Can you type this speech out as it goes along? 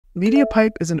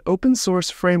MediaPipe is an open-source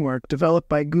framework developed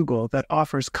by Google that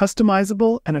offers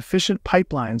customizable and efficient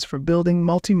pipelines for building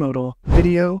multimodal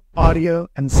video, audio,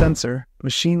 and sensor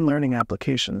machine learning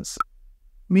applications.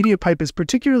 MediaPipe is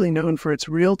particularly known for its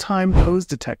real-time pose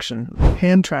detection,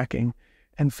 hand tracking,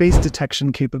 and face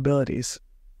detection capabilities,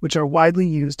 which are widely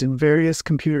used in various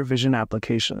computer vision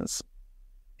applications.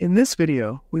 In this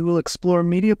video, we will explore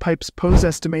MediaPipe's pose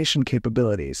estimation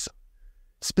capabilities.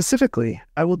 Specifically,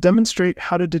 I will demonstrate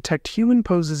how to detect human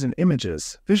poses in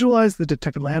images, visualize the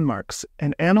detected landmarks,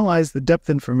 and analyze the depth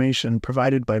information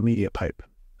provided by MediaPipe.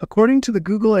 According to the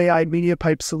Google AI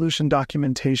MediaPipe solution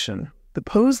documentation, the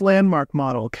pose landmark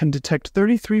model can detect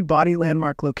 33 body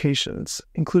landmark locations,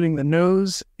 including the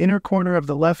nose, inner corner of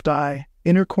the left eye,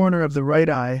 inner corner of the right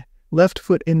eye, left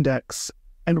foot index,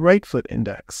 and right foot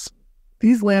index.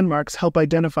 These landmarks help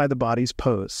identify the body's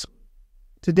pose.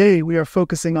 Today, we are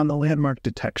focusing on the landmark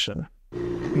detection.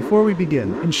 Before we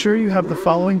begin, ensure you have the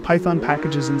following Python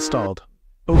packages installed: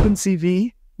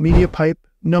 OpenCV, MediaPipe,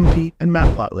 NumPy, and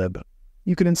Matplotlib.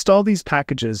 You can install these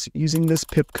packages using this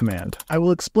pip command. I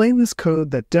will explain this code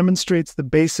that demonstrates the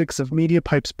basics of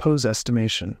MediaPipe's pose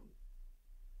estimation.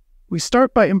 We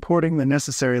start by importing the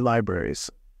necessary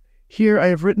libraries. Here I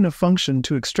have written a function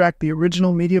to extract the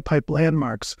original MediaPipe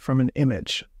landmarks from an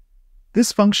image.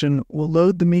 This function will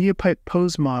load the MediaPipe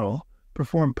pose model,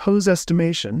 perform pose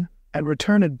estimation, and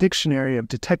return a dictionary of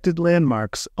detected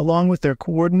landmarks along with their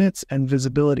coordinates and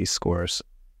visibility scores.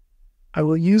 I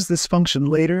will use this function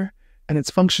later, and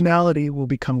its functionality will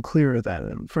become clearer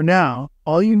then. For now,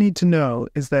 all you need to know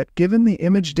is that given the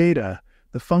image data,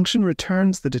 the function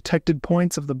returns the detected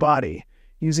points of the body,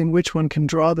 using which one can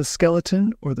draw the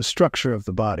skeleton or the structure of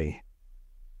the body.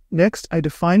 Next, I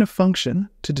define a function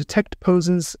to detect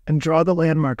poses and draw the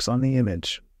landmarks on the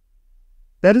image.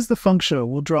 That is, the function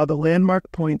will draw the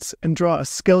landmark points and draw a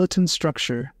skeleton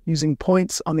structure using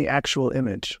points on the actual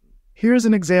image. Here is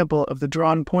an example of the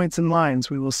drawn points and lines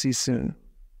we will see soon.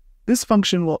 This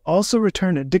function will also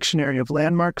return a dictionary of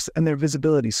landmarks and their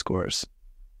visibility scores.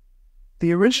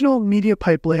 The original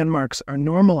MediaPipe landmarks are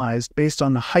normalized based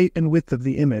on the height and width of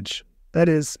the image. That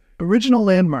is, original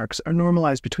landmarks are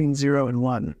normalized between 0 and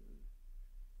 1.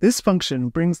 This function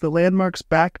brings the landmarks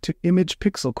back to image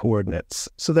pixel coordinates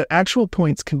so that actual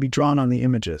points can be drawn on the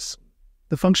images.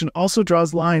 The function also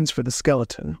draws lines for the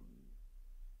skeleton.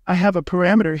 I have a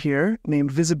parameter here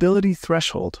named visibility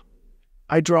threshold.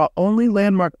 I draw only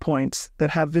landmark points that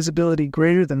have visibility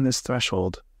greater than this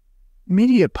threshold.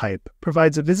 MediaPipe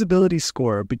provides a visibility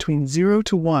score between 0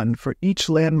 to 1 for each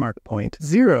landmark point,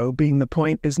 0 being the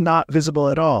point is not visible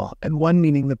at all, and 1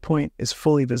 meaning the point is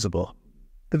fully visible.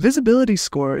 The visibility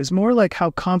score is more like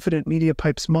how confident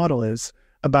MediaPipe's model is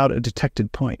about a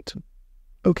detected point.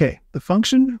 Okay, the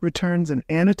function returns an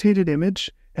annotated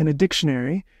image and a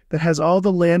dictionary that has all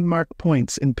the landmark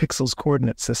points in pixels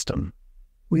coordinate system.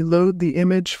 We load the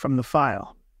image from the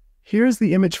file. Here is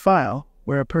the image file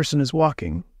where a person is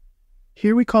walking.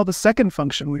 Here we call the second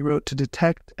function we wrote to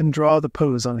detect and draw the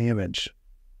pose on the image.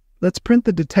 Let's print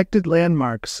the detected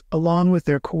landmarks along with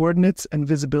their coordinates and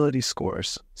visibility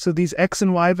scores. So these x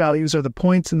and y values are the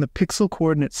points in the pixel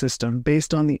coordinate system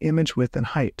based on the image width and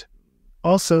height.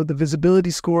 Also, the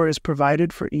visibility score is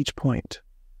provided for each point.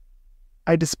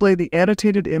 I display the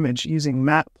annotated image using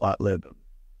Matplotlib.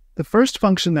 The first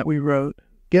function that we wrote,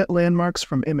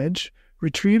 getLandmarksFromImage,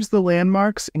 retrieves the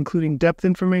landmarks including depth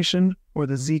information or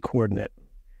the z-coordinate.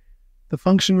 The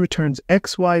function returns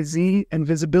x, y, z, and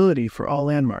visibility for all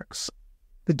landmarks.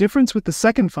 The difference with the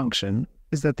second function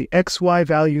is that the x, y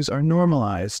values are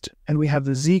normalized, and we have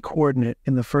the z-coordinate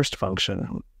in the first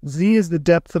function. Z is the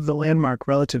depth of the landmark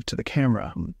relative to the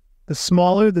camera. The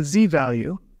smaller the z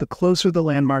value, the closer the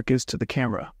landmark is to the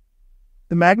camera.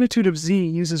 The magnitude of z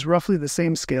uses roughly the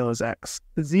same scale as x.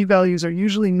 The z values are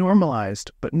usually normalized,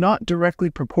 but not directly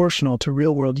proportional to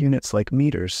real-world units like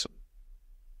meters.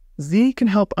 Z can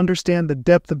help understand the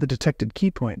depth of the detected key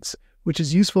points, which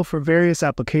is useful for various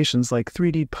applications like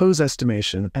 3D pose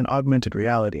estimation and augmented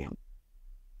reality.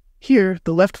 Here,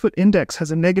 the left foot index has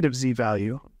a negative z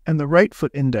value, and the right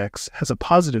foot index has a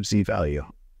positive z value.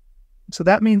 So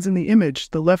that means in the image,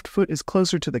 the left foot is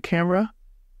closer to the camera,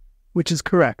 which is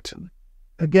correct.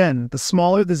 Again, the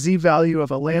smaller the z value of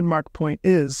a landmark point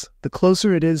is, the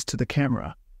closer it is to the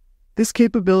camera. This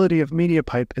capability of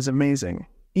MediaPipe is amazing.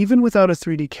 Even without a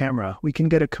 3D camera, we can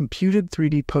get a computed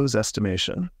 3D pose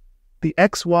estimation. The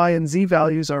x, y, and z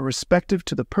values are respective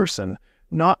to the person,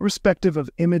 not respective of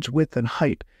image width and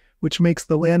height, which makes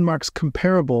the landmarks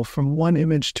comparable from one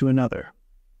image to another.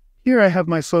 Here I have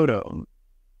my photo.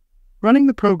 Running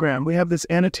the program, we have this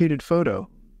annotated photo.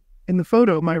 In the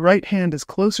photo, my right hand is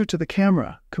closer to the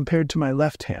camera compared to my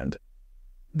left hand.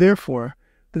 Therefore,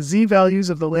 the z-values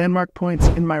of the landmark points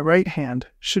in my right hand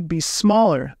should be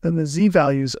smaller than the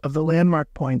z-values of the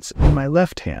landmark points in my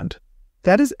left hand.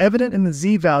 That is evident in the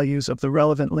z-values of the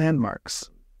relevant landmarks.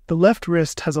 The left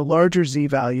wrist has a larger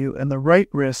z-value and the right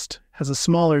wrist has a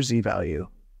smaller z-value.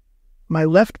 My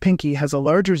left pinky has a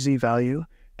larger z-value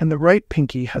and the right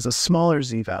pinky has a smaller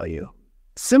z-value.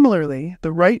 Similarly,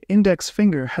 the right index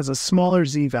finger has a smaller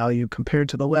z-value compared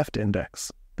to the left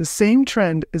index. The same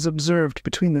trend is observed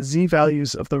between the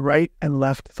z-values of the right and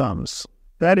left thumbs.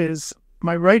 That is,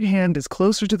 my right hand is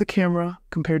closer to the camera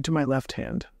compared to my left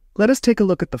hand. Let us take a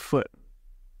look at the foot.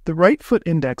 The right foot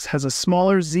index has a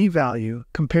smaller z-value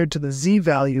compared to the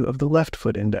z-value of the left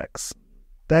foot index.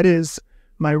 That is,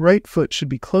 my right foot should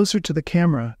be closer to the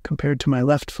camera compared to my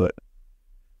left foot.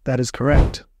 That is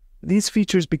correct. These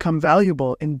features become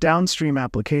valuable in downstream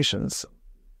applications.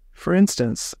 For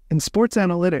instance, in sports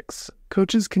analytics,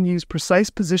 coaches can use precise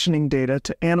positioning data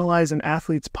to analyze an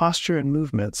athlete's posture and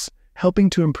movements, helping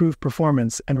to improve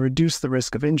performance and reduce the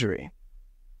risk of injury.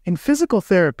 In physical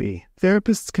therapy,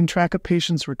 therapists can track a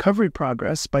patient's recovery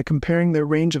progress by comparing their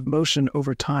range of motion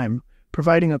over time,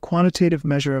 providing a quantitative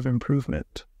measure of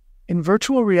improvement. In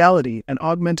virtual reality and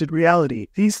augmented reality,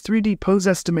 these 3D pose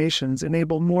estimations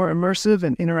enable more immersive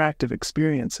and interactive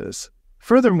experiences.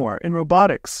 Furthermore, in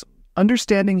robotics,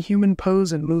 understanding human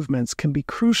pose and movements can be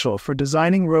crucial for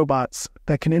designing robots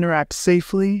that can interact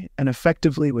safely and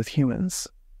effectively with humans.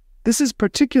 This is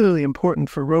particularly important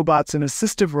for robots in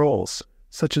assistive roles,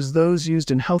 such as those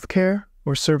used in healthcare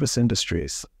or service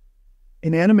industries.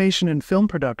 In animation and film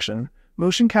production,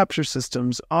 motion capture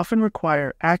systems often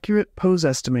require accurate pose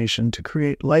estimation to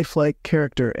create lifelike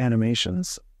character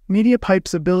animations.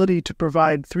 MediaPipe's ability to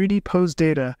provide 3D pose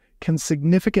data can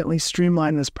significantly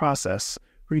streamline this process,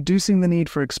 reducing the need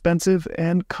for expensive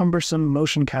and cumbersome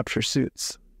motion capture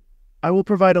suits. I will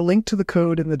provide a link to the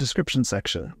code in the description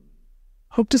section.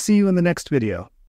 Hope to see you in the next video.